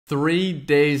3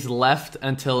 days left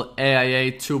until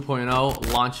AIA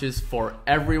 2.0 launches for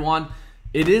everyone.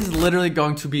 It is literally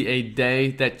going to be a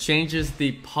day that changes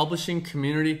the publishing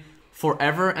community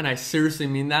forever, and I seriously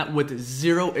mean that with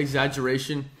zero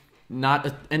exaggeration, not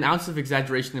an ounce of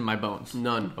exaggeration in my bones.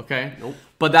 None. Okay? Nope.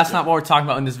 But that's not what we're talking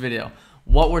about in this video.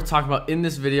 What we're talking about in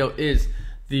this video is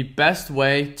the best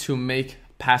way to make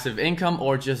passive income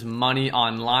or just money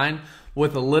online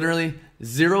with literally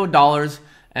 $0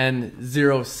 and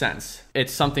 0 cents.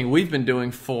 It's something we've been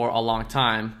doing for a long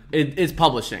time. It's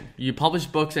publishing. You publish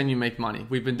books and you make money.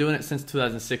 We've been doing it since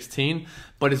 2016,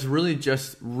 but it's really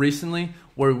just recently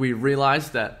where we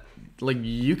realized that like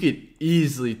you could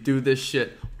easily do this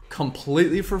shit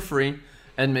completely for free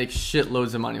and make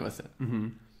shitloads of money with it.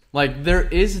 Like there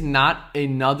is not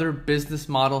another business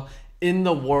model in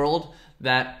the world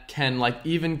that can like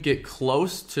even get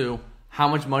close to how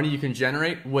much money you can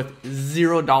generate with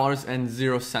 $0 and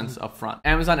 0 cents up front.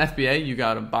 Amazon FBA, you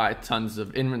gotta buy tons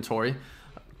of inventory.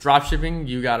 Dropshipping,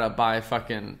 you gotta buy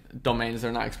fucking domains.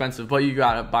 They're not expensive, but you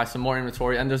gotta buy some more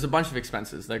inventory, and there's a bunch of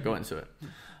expenses that go into it.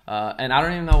 And I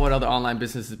don't even know what other online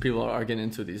businesses people are getting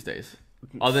into these days,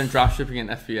 other than dropshipping and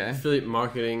FBA.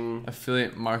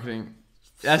 Affiliate marketing.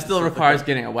 That still requires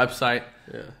getting a website.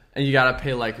 Yeah. And you gotta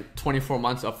pay like 24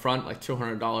 months up front, like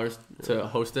 $200 to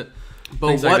host it. But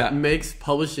Things what like that. makes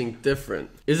publishing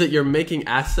different is that you're making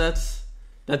assets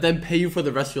that then pay you for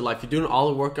the rest of your life. You're doing all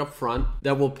the work up front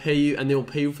that will pay you, and they will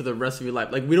pay you for the rest of your life.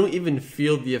 Like we don't even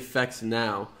feel the effects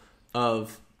now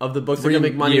of the books. They're gonna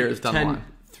make money 3 years down the line.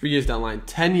 3 years down the line,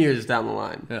 10 years down the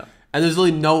line. Yeah. And there's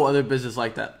really no other business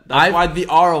like that. That's why the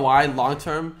ROI long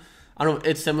term, I don't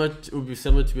know, it would be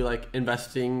similar to be like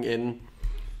investing in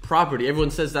property.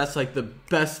 Everyone says that's like the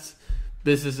best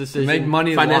business decision, make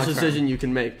money financial decision you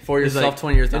can make for yourself. Like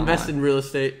 20 years down the invest line. in real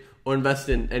estate or invest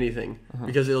in anything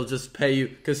because it'll just pay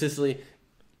you consistently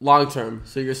long term,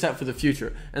 so you're set for the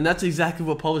future. And that's exactly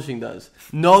what publishing does.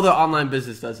 No other online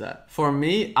business does that. For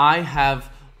me, I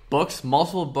have books,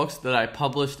 multiple books that I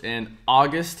published in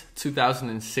August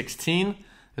 2016.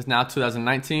 It's now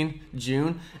 2019,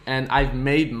 June, and I've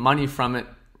made money from it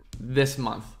this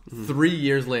month, 3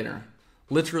 years later.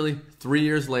 Literally 3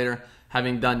 years later,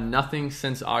 having done nothing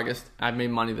since August, I've made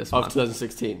money this month. Of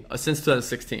 2016. Since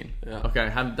 2016. Yeah. Okay, I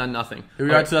haven't done nothing. Here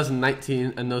we are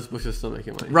 2019, and those books are still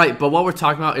making money. Right, but what we're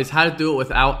talking about is how to do it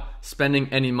without spending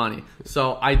any money.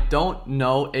 So I don't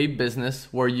know a business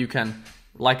where you can,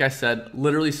 like I said,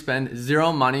 literally spend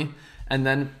 0 money and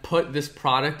then put this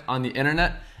product on the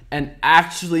internet and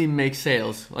actually make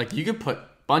sales. Like you could put a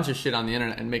bunch of shit on the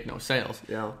internet and make no sales.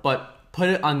 Yeah. But put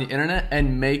it on the internet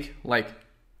and make like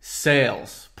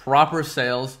sales, proper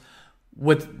sales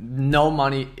with no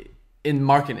money in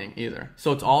marketing either.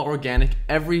 So it's all organic.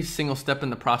 Every single step in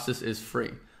the process is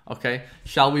free. Okay?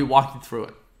 Shall we walk you through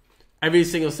it? Every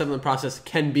single step in the process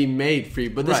can be made free,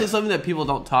 but this Right. is something that people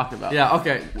don't talk about. Yeah,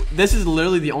 okay. This is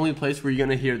literally the only place where you're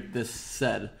going to hear this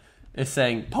said. It's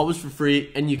saying publish for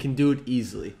free and you can do it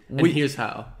easily. And here's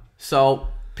how. So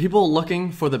people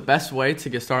looking for the best way to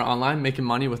get started online, making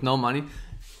money with no money,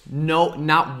 no,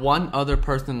 not one other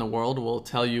person in the world will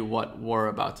tell you what we're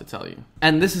about to tell you.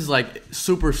 And this is like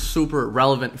super, super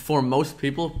relevant for most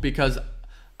people because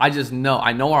I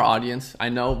know our audience. I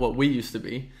know what we used to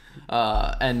be.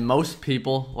 And most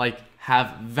people like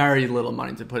have very little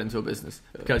money to put into a business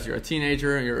because you're a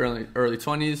teenager, you're early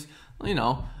 20s, you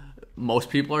know, most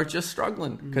people are just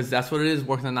struggling because that's what it is,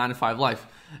 working a 9-to-5 life.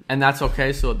 And that's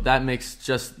okay. So that makes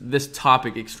just this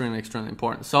topic extremely, extremely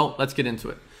important. So let's get into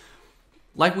it.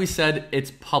 Like we said,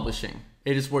 it's publishing.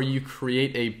 It is where you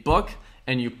create a book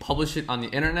and you publish it on the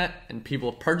internet and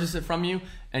people purchase it from you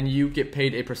and you get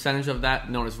paid a percentage of that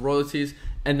known as royalties,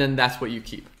 and then that's what you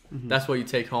keep. That's what you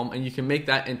take home, and you can make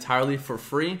that entirely for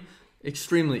free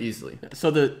extremely easily. So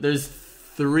there's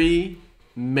 3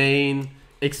 main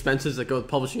expenses that go with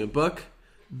publishing a book.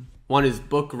 One is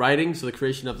book writing, so the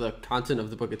creation of the content of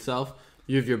the book itself.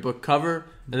 You have your book cover,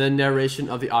 and then narration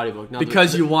of the audiobook. Now,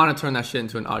 Because you want to turn that shit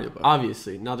into an audiobook.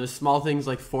 obviously. Now, there's small things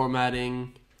like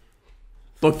formatting,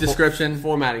 Book description.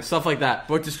 formatting, stuff like that.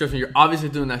 Book description, you're obviously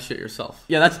doing that shit yourself.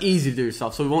 Yeah, that's easy to do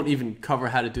yourself. So we won't even cover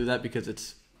how to do that because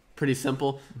it's pretty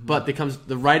simple. But it comes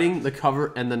the writing, the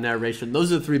cover, and the narration.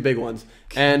 Those are the 3 big ones.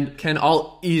 And Can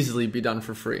all easily be done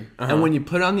for free. And when you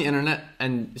put it on the internet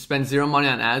and spend 0 money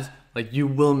on ads, like you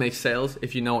will make sales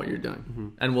if you know what you're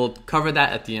doing. And we'll cover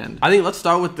that at the end. I think let's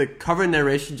start with the cover and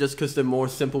narration just because they're more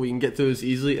simple. We can get through this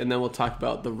easily, and then we'll talk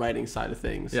about the writing side of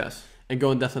things. Yes. And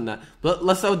go in depth on that. But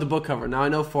let's start with the book cover. Now, I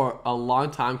know for a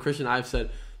long time, Christian and I have said,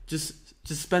 just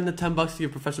Just spend the $10 to get a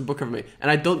professional book cover made. And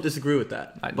I don't disagree with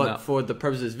that. But no. for the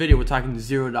purpose of this video, we're talking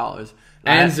 $0.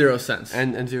 And 0 cents.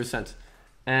 And 0 cents.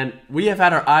 And we have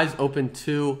had our eyes open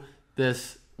to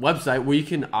this website where you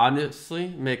can honestly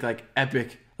make like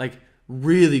epic, like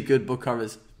really good book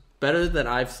covers. Better than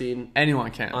I've seen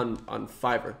Anyone can. on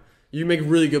Fiverr. You make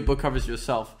really good book covers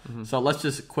yourself. So let's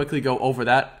just quickly go over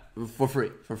that for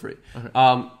free. Okay.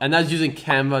 And that's using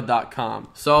canva.com.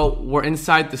 So we're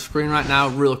inside the screen right now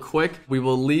real quick. We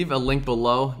will leave a link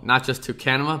below, not just to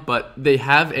Canva, but they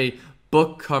have a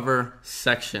book cover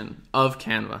section of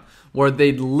Canva where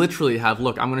they literally have,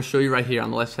 look, I'm going to show you right here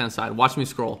on the left-hand side. Watch me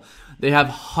scroll. They have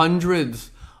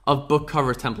hundreds of book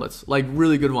cover templates, like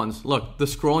really good ones. Look, the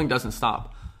scrolling doesn't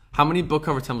stop. How many book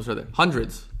cover templates are there?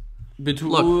 Hundreds.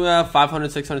 Between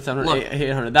 500, 600, 700, Look.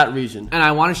 800, that region. And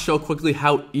I want to show quickly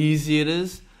how easy it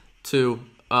is to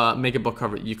make a book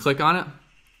cover. You click on it.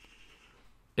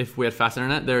 If we had fast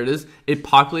internet, there it is. It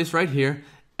populates right here,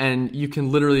 and you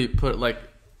can literally put like,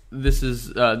 this is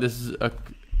a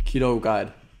Keto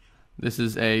guide. This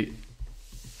is a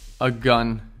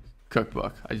gun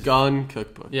cookbook. Gun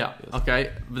cookbook. Yeah. Yes.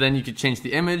 Okay. But then you could change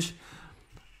the image,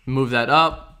 move that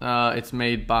up. It's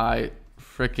made by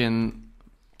frickin'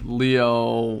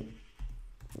 Leo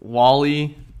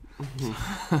Wally.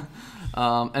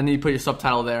 And then you put your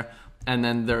subtitle there, and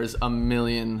then there's a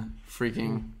million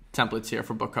freaking templates here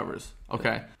for book covers.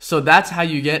 Okay. So that's how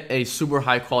you get a super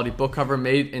high quality book cover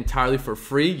made entirely for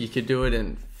free. You could do it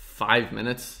in 5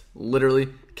 minutes, literally.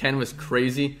 Canva's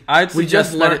crazy. I'd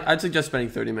suggest spending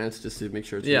 30 minutes just to make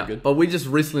sure it's really good. But we just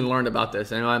recently learned about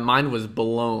this, and my mind was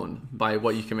blown by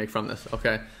what you can make from this.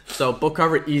 Okay, so book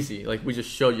cover easy. Like we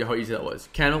just showed you how easy that was.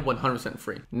 Canva 100%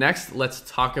 free. Next, let's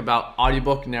talk about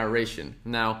audiobook narration.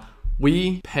 Now,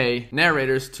 we pay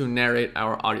narrators to narrate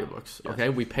our audiobooks. Okay,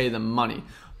 we pay them money,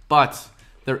 but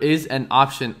there is an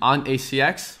option on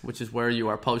ACX, which is where you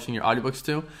are publishing your audiobooks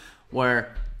to,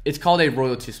 where it's called a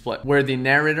royalty split, where the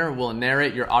narrator will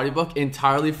narrate your audiobook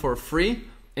entirely for free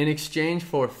in exchange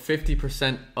for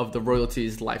 50% of the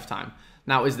royalties lifetime.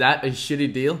 Now, is that a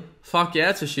shitty deal? Fuck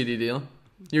yeah, it's a shitty deal.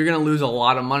 You're going to lose a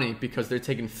lot of money because they're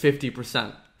taking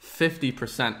 50%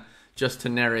 just to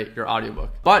narrate your audiobook.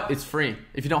 But it's free.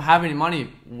 If you don't have any money,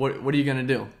 what are you going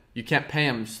to do? You can't pay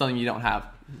them something you don't have.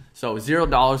 So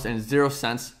 $0 and 0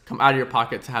 cents come out of your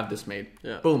pocket to have this made.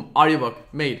 Yeah. Boom,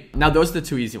 audiobook made. Now those are the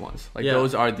two easy ones. Like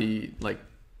those are the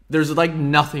there's like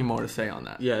nothing more to say on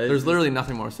that. Yeah, there's literally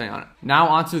nothing more to say on it. Now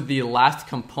onto the last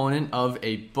component of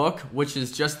a book, which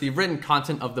is just the written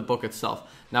content of the book itself.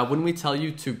 Now, when we tell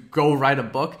you to go write a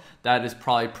book, that is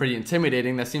probably pretty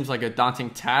intimidating. That seems like a daunting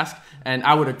task. And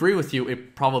I would agree with you,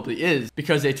 it probably is.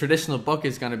 Because a traditional book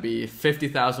is going to be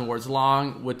 50,000 words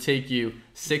long, would take you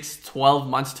 6-12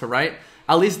 months to write.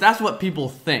 At least that's what people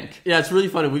think. Yeah, it's really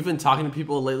funny. We've been talking to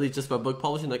people lately just about book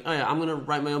publishing. Like, oh yeah, I'm going to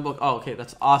write my own book. Oh, okay,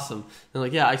 that's awesome. And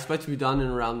like, yeah, I expect to be done in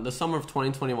around the summer of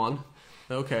 2021.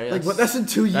 Okay. Like, what? That's in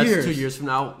 2 years. That's 2 years from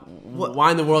now.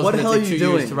 Why in the world is it going to take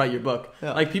 2 years to write your book?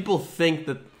 Yeah. Like, people think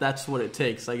that that's what it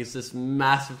takes. Like, it's this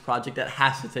massive project that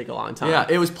has to take a long time. Yeah,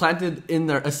 it was planted in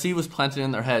their, a seed was planted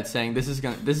in their head saying this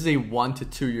is a 1 to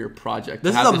 2 year project.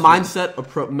 This is a mindset,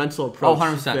 mental approach. Oh,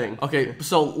 100%. Thing. Okay,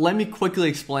 so let me quickly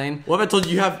explain. What if I told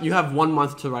you you have 1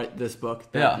 month to write this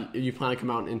book that you plan to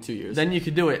come out in 2 years? Then you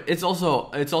could do it. It's also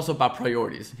about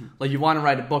priorities. Mm-hmm. Like, you want to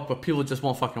write a book, but people just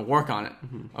won't fucking work on it.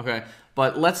 Mm-hmm. Okay,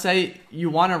 but let's say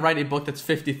you want to write a book that's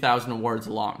 50,000 words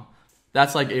long.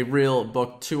 That's like a real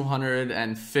book,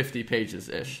 250 pages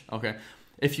ish. Okay,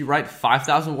 if you write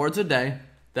 5,000 words a day,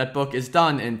 that book is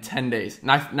done in 10 days.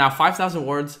 Now 5,000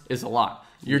 words is a lot.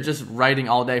 You're just writing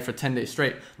all day for 10 days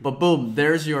straight. But boom,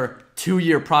 there's your 2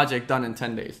 year project done in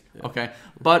 10 days. Okay.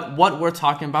 But what we're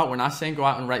talking about, we're not saying go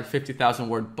out and write 50,000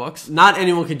 word books. Not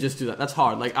anyone can just do that. That's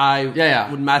hard. Like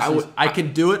I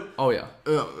could do it. Oh yeah.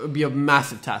 It would be a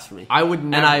massive task for me. I would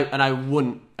never, and I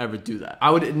wouldn't ever do that.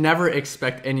 I would never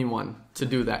expect anyone to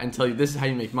do that and tell you this is how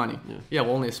you make money. Yeah,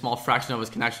 well, only a small fraction of us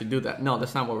can actually do that. No,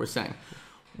 that's not what we're saying.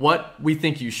 What we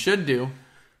think you should do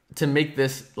to make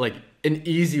this like an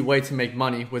easy way to make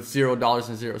money with $0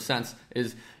 and 0 cents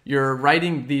is you're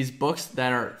writing these books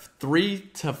that are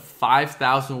 3,000 to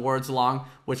 5,000 words long,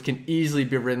 which can easily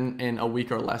be written in a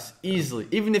week or less. Easily.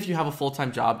 Even if you have a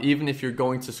full-time job, even if you're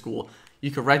going to school,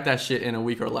 you could write that shit in a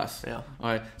week or less. Yeah.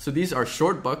 All right. So these are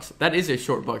short books. That is a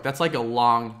short book. That's like a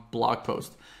long blog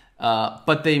post.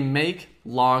 But they make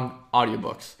long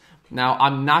audiobooks. Now,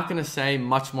 I'm not going to say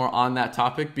much more on that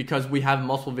topic because we have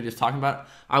multiple videos talking about it.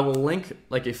 I will link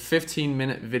like a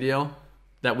 15-minute video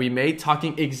that we made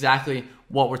talking exactly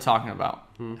what we're talking about.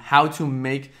 How to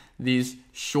make these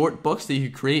short books that you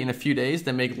can create in a few days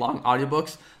that make long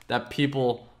audiobooks that people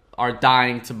are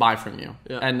dying to buy from you,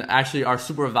 Yeah. and actually are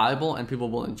super valuable and people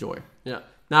will enjoy. Yeah.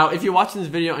 Now, if you're watching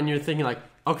this video and you're thinking like,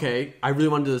 okay, I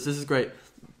really want to do this. This is great,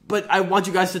 but I want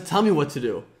you guys to tell me what to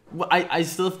do. I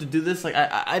still have to do this. Like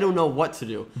I don't know what to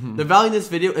do. The value in this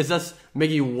video is us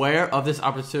making you aware of this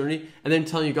opportunity and then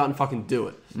telling you go out and fucking do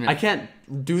it. Yeah. I can't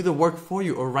do the work for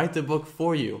you or write the book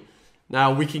for you. Now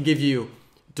we can give you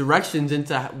directions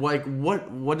into like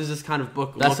what does this kind of book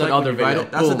That's look like another when you write video.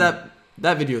 it. That's what Boom.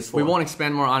 that video is for. We won't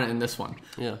expand more on it in this one.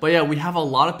 Yeah. But yeah, we have a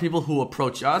lot of people who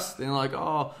approach us. They're like,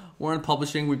 oh, we're in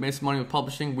publishing. We've made some money with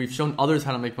publishing. We've shown others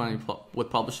how to make money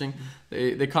with publishing.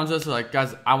 They come to us like,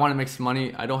 guys, I want to make some money.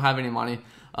 I don't have any money.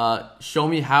 Show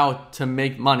me how to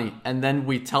make money. And then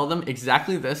we tell them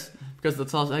exactly this because they'll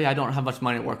tell us, hey, I don't have much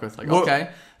money to work with. Like, Well- okay.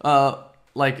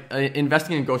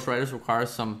 Investing in ghostwriters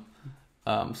requires some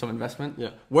investment. Yeah.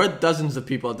 We're dozens of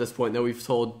people at this point that we've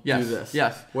told Yes, do this.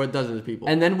 yes. We're dozens of people.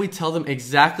 And then we tell them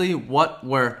exactly what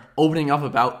we're opening up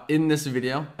about in this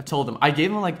video. I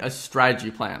gave them like a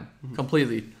strategy plan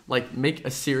completely. Like make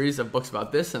a series of books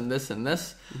about this and this and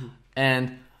this.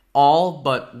 And all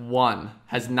but one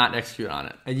has not executed on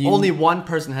it. And Only one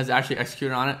person has actually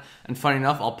executed on it. And funny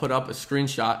enough, I'll put up a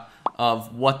screenshot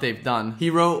of what they've done. He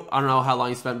wrote, I don't know how long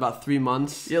he spent, about 3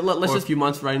 months. Yeah, let's or just a few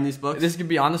months writing these books. This could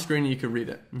be on the screen and you could read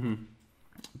it.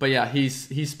 But yeah, he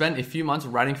spent a few months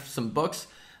writing some books,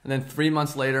 and then 3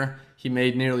 months later, he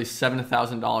made nearly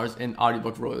 $7,000 in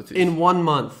audiobook royalties. In 1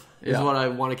 month is Yeah. what I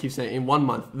want to keep saying. In 1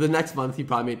 month. The next month, he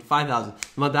probably made 5,000.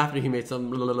 The month after, he made some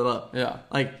blah, blah, blah, blah. Yeah.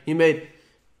 Like, he made,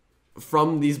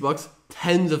 from these books,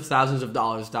 tens of thousands of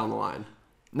dollars down the line.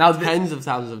 Now, Tens of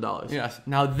thousands of dollars. yes.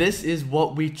 Now, this is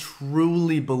what we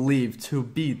truly believe to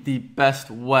be the best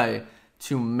way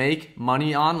to make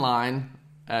money online,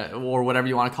 or whatever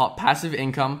you want to call it, passive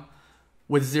income,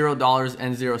 with $0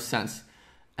 and 0 cents.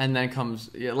 And then comes,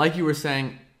 like you were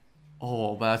saying,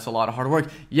 oh, but that's a lot of hard work.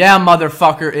 Yeah,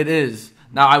 motherfucker, it is.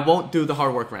 Now, I won't do the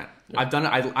hard work rant. I've done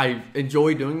it. I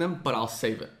enjoy doing them, but I'll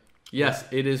save it. Yes,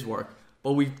 it is work.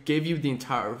 But we gave you the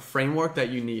entire framework that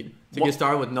you need to get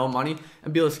started with no money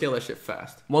and be able to scale that shit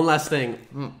fast. One last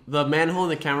thing. The man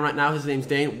holding the camera right now, his name's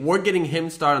Dane. We're getting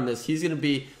him started on this. He's going to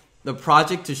be the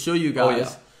project to show you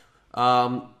guys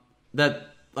that,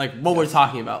 like, what we're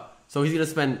talking about. So he's going to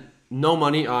spend no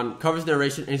money on covers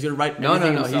narration, and he's going to write No.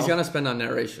 everything himself. He's going to spend on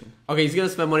narration. Okay, he's going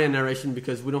to spend money on narration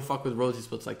because we don't fuck with royalty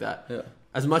splits like that. Yeah.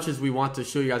 As much as we want to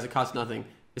show you guys it costs nothing,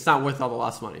 it's not worth all the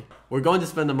lost money. We're going to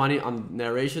spend the money on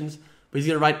narrations, but he's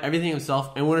going to write everything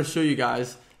himself, and we're going to show you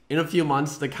guys in a few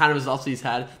months the kind of results he's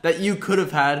had that you could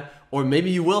have had, or maybe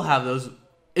you will have those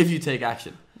if you take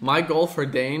action. My goal for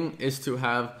Dane is to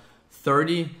have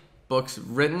 30 books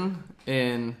written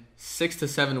in 6 to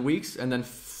 7 weeks and then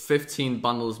 15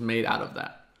 bundles made out of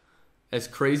that. As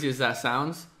crazy as that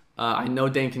sounds, I know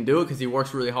Dane can do it because he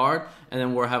works really hard, and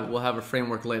then we'll have a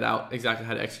framework laid out exactly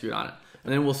how to execute on it.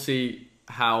 And then we'll see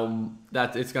how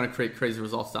that it's going to create crazy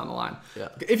results down the line. Yeah.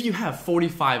 If you have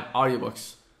 45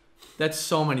 audiobooks, that's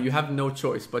so many. You have no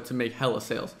choice but to make hella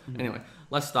sales. Anyway,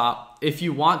 let's stop. If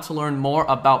you want to learn more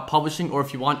about publishing, or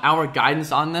if you want our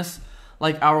guidance on this,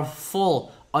 like our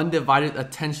full undivided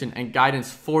attention and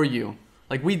guidance for you,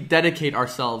 like we dedicate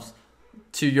ourselves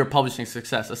to your publishing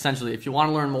success. Essentially, if you want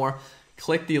to learn more,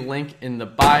 click the link in the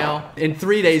bio. In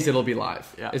 3 days, it'll be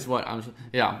live. Yeah. Is what I'm.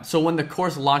 Yeah. So when the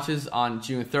course launches on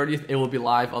June 30th, it will be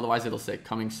live. Otherwise, it'll say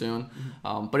coming soon.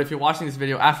 But if you're watching this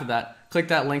video after that, click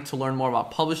that link to learn more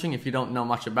about publishing if you don't know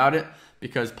much about it,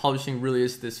 because publishing really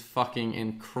is this fucking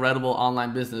incredible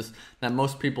online business that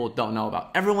most people don't know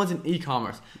about. Everyone's in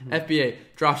e-commerce, FBA,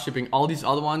 dropshipping, all these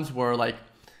other ones where like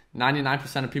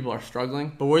 99% of people are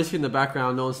struggling. But we're just in the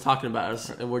background, no one's talking about us,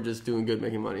 and we're just doing good,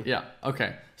 making money. Yeah.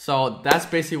 Okay. So that's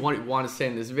basically what we want to say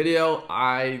in this video.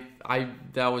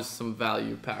 That was some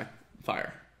value packed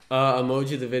fire.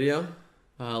 Emoji the video.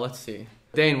 Let's see.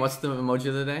 Dane, what's the emoji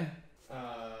of the day?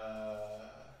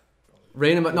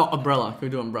 Umbrella. Can we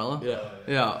do umbrella? Yeah.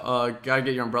 Yeah. Gotta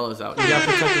get your umbrellas out. You gotta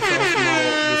protect yourself from all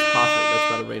this profit that's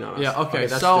about to rain on us. Yeah. Okay.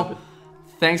 that's So, stupid.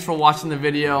 thanks for watching the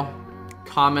video.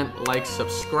 Comment, like,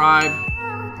 subscribe,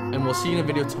 and we'll see you in a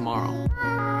video tomorrow.